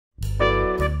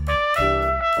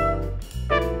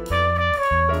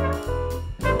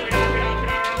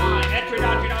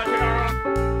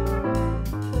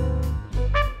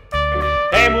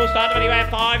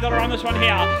this one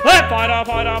here. Fight off,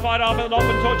 with an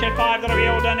open torch at 5, that'll be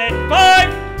all done at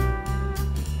 5!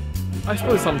 I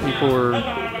suppose some people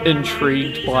are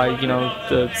intrigued by, you know,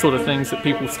 the sort of things that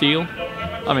people steal.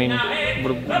 I mean,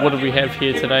 what did we have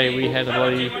here today? We had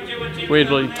bloody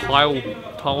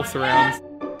tile surrounds.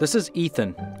 This is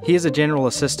Ethan. He is a general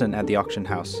assistant at the auction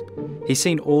house. He's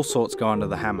seen all sorts go under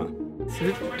the hammer.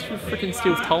 So who freaking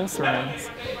steals tile surrounds?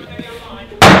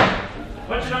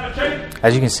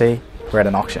 As you can see, we're at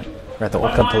an auction. We're at the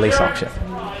Auckland police auction.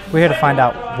 We're here to find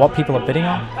out what people are bidding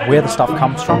on, where the stuff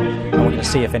comes from, and we're going to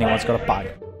see if anyone's got a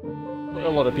bargain. A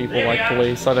lot of people like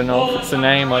police. I don't know if it's the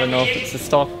name, I don't know if it's the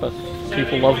stock, but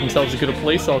people love themselves a good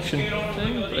police auction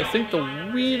thing. But I think the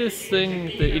weirdest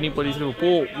thing that anybody's ever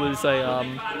bought was a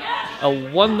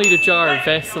 1 litre jar of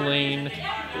Vaseline,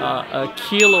 a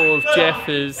kilo of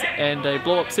Jaffers, and a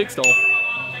blow-up sex doll.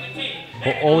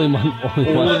 All in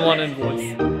one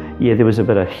invoice. Yeah, there was a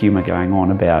bit of humour going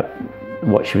on about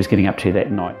what she was getting up to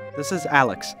that night. This is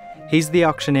Alex. He's the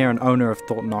auctioneer and owner of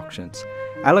Thornton Auctions.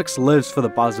 Alex lives for the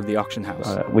buzz of the auction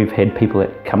house. We've had people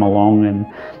that come along and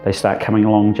they start coming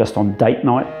along just on date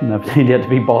night and they've turned out to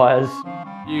be buyers.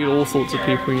 You get all sorts of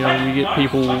people, you know, you get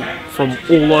people from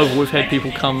all over. We've had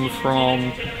people come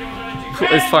from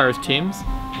as far as Thames,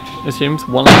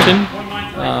 Wellington,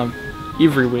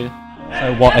 everywhere.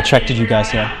 So what attracted you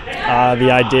guys here? The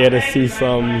idea to see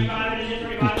some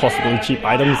possibly cheap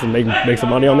items and make some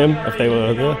money on them if they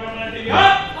were there.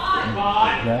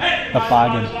 Yeah, the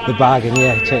bargain. The bargain,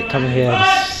 yeah. Come here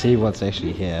to see what's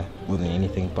actually here more than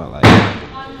anything, but like,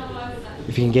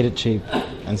 if you can get it cheap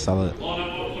and sell it.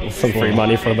 Some free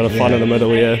money for a bit of fun in the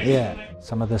middle, yeah. Yeah.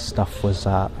 Some of this stuff was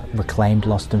reclaimed,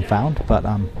 lost and found, but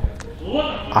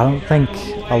I don't think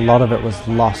a lot of it was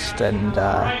lost, and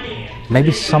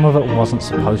maybe some of it wasn't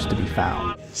supposed to be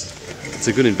found. It's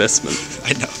a good investment.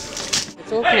 I know.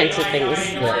 It's all kinds of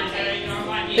things. Yeah.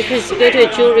 Because you go to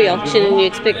a jewellery auction and you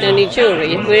expect only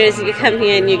jewellery, whereas you come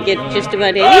here and you get just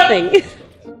about anything.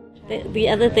 The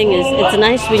other thing is, it's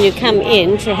nice when you come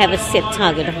in to have a set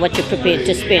target of what you're prepared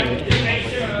to spend,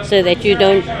 so that you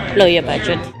don't blow your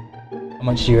budget. How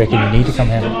much do you reckon you need to come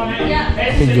here?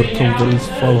 I think your total is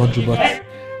 $400.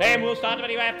 And we'll start the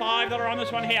video at 5 that are on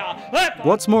this one here.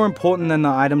 What's more important than the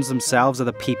items themselves are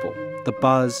the people, the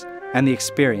buzz, and the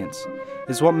experience.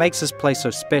 Is what makes this place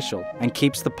so special and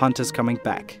keeps the punters coming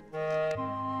back.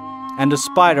 And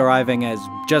despite arriving as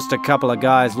just a couple of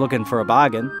guys looking for a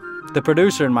bargain, the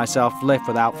producer and myself left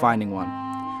without finding one.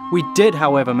 We did,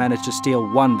 however, manage to steal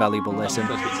one valuable lesson.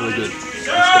 It's really good.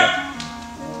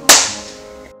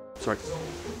 Sorry. I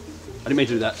didn't mean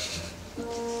to do that.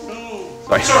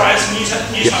 Sorry.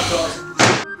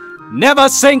 Never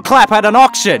sing clap at an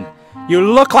auction! You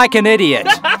look like an idiot!